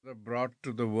grandfather brought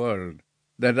to the world,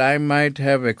 that I might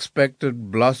have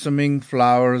expected blossoming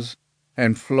flowers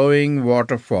and flowing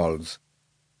waterfalls.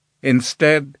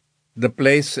 Instead, the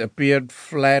place appeared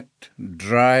flat,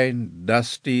 dry,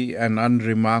 dusty, and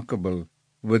unremarkable,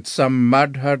 with some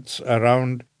mud huts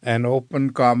around an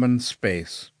open common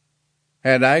space.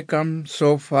 Had I come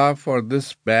so far for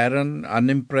this barren,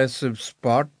 unimpressive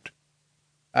spot?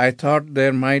 I thought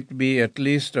there might be at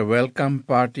least a welcome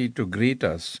party to greet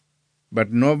us,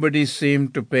 but nobody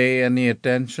seemed to pay any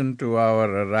attention to our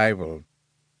arrival.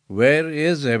 "Where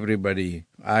is everybody?"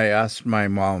 I asked my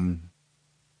mom.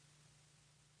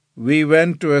 We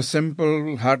went to a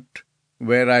simple hut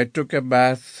where I took a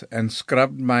bath and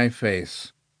scrubbed my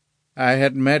face. I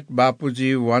had met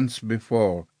Bapuji once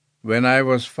before, when I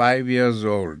was 5 years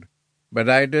old, but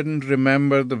I didn't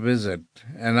remember the visit,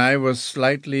 and I was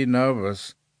slightly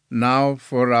nervous now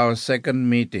for our second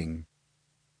meeting.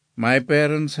 My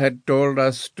parents had told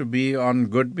us to be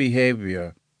on good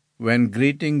behavior when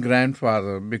greeting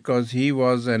grandfather because he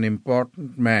was an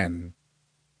important man.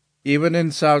 Even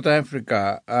in South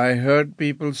Africa, I heard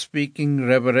people speaking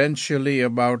reverentially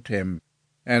about him,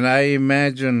 and I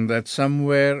imagined that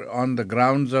somewhere on the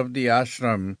grounds of the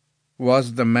ashram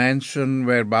was the mansion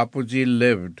where Bapuji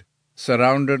lived,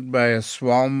 surrounded by a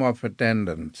swarm of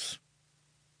attendants.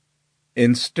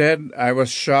 Instead, I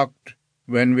was shocked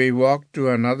when we walked to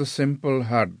another simple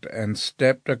hut and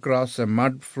stepped across a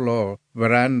mud floor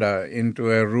veranda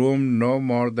into a room no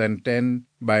more than 10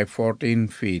 by 14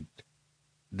 feet.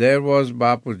 There was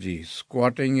Bapuji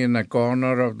squatting in a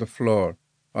corner of the floor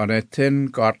on a thin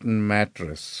cotton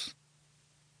mattress.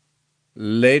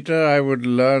 Later I would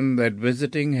learn that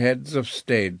visiting heads of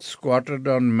state squatted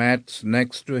on mats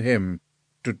next to him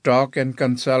to talk and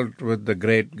consult with the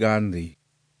great Gandhi.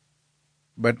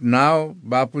 But now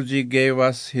Bapuji gave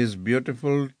us his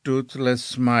beautiful toothless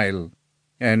smile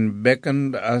and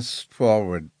beckoned us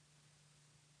forward.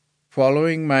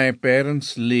 Following my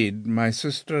parents' lead, my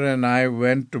sister and I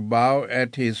went to bow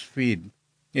at his feet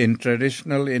in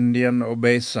traditional Indian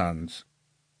obeisance.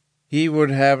 He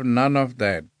would have none of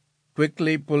that,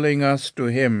 quickly pulling us to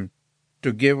him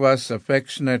to give us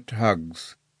affectionate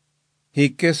hugs. He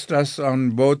kissed us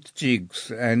on both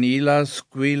cheeks, and Ela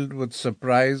squealed with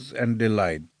surprise and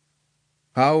delight.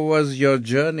 "How was your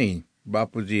journey?"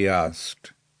 Bapuji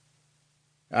asked.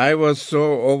 I was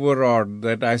so overawed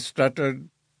that I stuttered,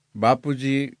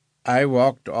 "Bapuji, I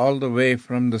walked all the way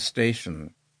from the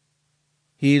station."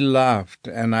 He laughed,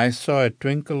 and I saw a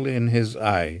twinkle in his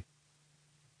eye.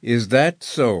 "Is that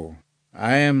so?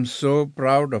 I am so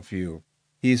proud of you,"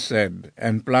 he said,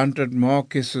 and planted more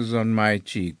kisses on my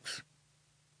cheeks.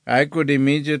 I could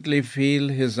immediately feel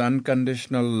his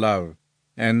unconditional love,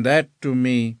 and that, to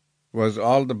me, was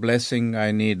all the blessing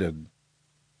I needed.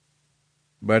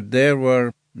 But there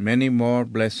were many more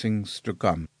blessings to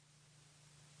come.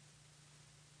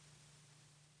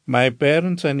 My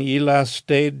parents and Ela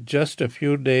stayed just a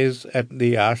few days at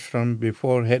the ashram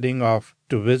before heading off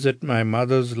to visit my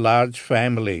mother's large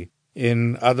family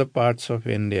in other parts of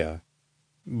India.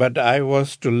 But I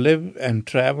was to live and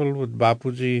travel with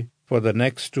Bapuji for the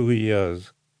next 2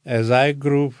 years, as I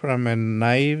grew from a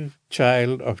naive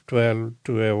child of 12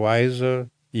 to a wiser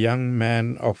young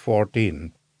man of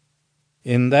 14.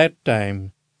 In that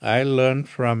time, I learned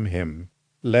from him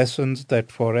lessons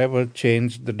that forever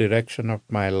changed the direction of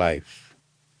my life.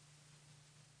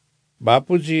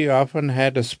 Bapuji often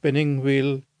had a spinning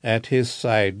wheel at his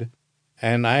side,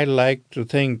 and I like to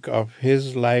think of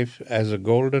his life as a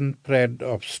golden thread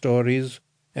of stories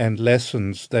and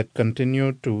lessons that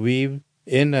continue to weave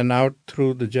in and out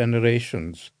through the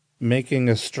generations, making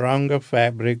a stronger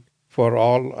fabric for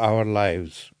all our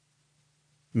lives.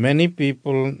 Many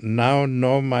people now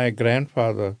know my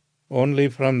grandfather only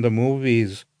from the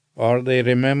movies, or they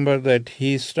remember that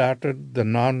he started the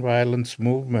nonviolence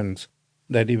movements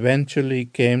that eventually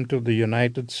came to the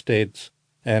United States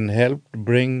and helped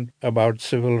bring about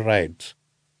civil rights.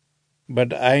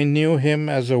 But I knew him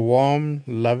as a warm,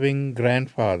 loving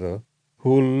grandfather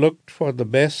who looked for the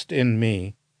best in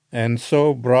me and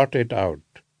so brought it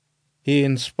out. He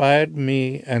inspired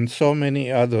me and so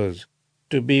many others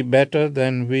to be better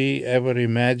than we ever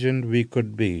imagined we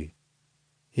could be.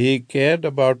 He cared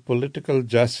about political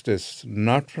justice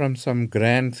not from some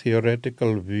grand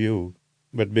theoretical view,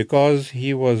 but because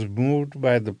he was moved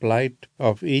by the plight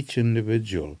of each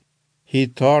individual. He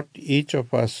thought each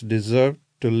of us deserved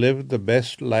to live the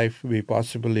best life we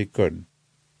possibly could.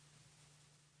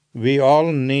 We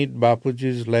all need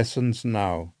Bapuji's lessons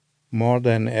now, more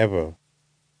than ever.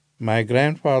 My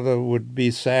grandfather would be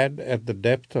sad at the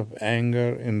depth of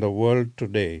anger in the world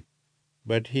today,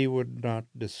 but he would not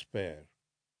despair.